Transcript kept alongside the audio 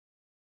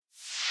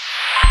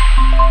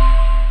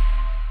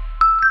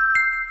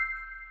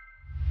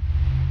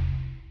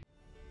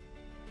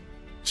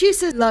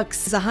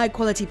TeucerLUX is a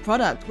high-quality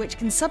product which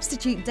can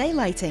substitute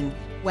daylighting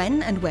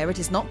when and where it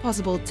is not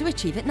possible to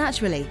achieve it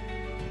naturally.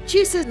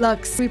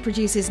 TeucerLUX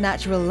reproduces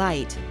natural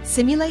light,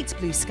 simulates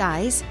blue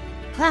skies,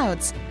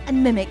 clouds,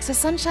 and mimics a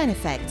sunshine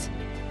effect.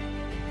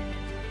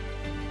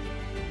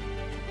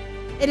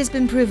 It has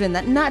been proven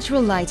that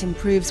natural light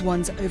improves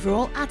one's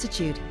overall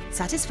attitude,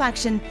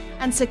 satisfaction,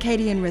 and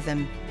circadian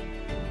rhythm.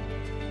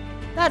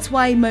 That's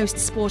why most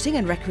sporting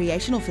and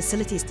recreational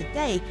facilities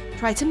today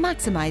try to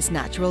maximize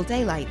natural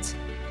daylight.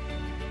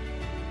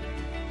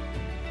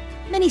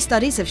 Many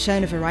studies have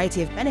shown a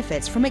variety of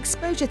benefits from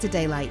exposure to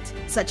daylight,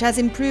 such as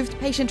improved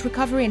patient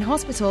recovery in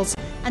hospitals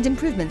and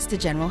improvements to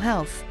general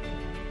health.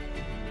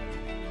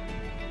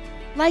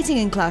 Lighting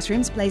in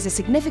classrooms plays a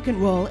significant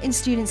role in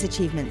students'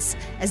 achievements,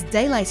 as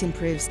daylight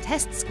improves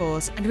test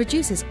scores and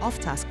reduces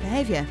off-task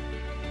behavior.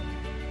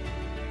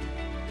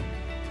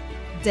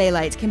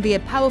 Daylight can be a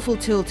powerful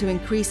tool to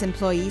increase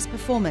employees'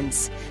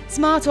 performance.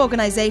 Smart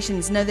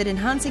organizations know that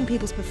enhancing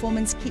people's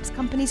performance keeps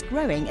companies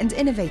growing and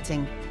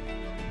innovating.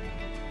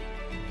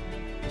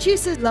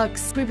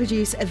 TeucerLUX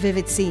reproduce a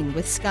vivid scene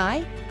with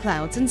sky,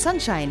 clouds and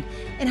sunshine,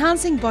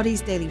 enhancing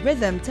body's daily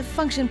rhythm to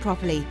function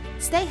properly,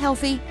 stay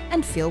healthy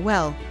and feel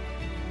well.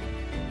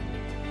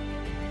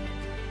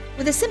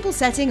 With a simple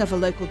setting of a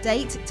local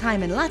date,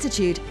 time and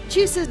latitude,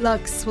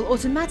 TeucerLUX will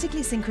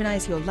automatically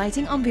synchronize your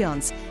lighting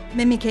ambience,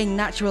 mimicking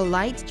natural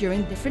light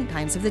during different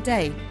times of the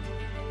day.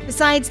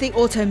 Besides the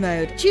auto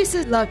mode,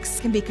 TeucerLUX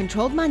can be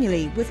controlled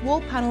manually with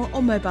wall panel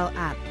or mobile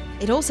app.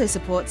 It also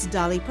supports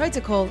DALI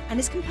protocol and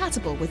is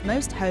compatible with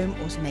most home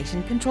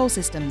automation control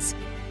systems.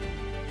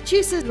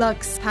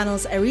 TeucerLUX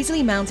panels are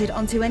easily mounted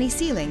onto any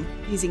ceiling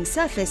using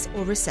surface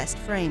or recessed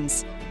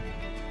frames.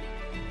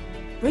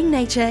 Bring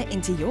nature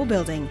into your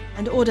building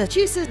and order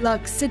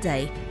TeucerLUX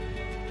today.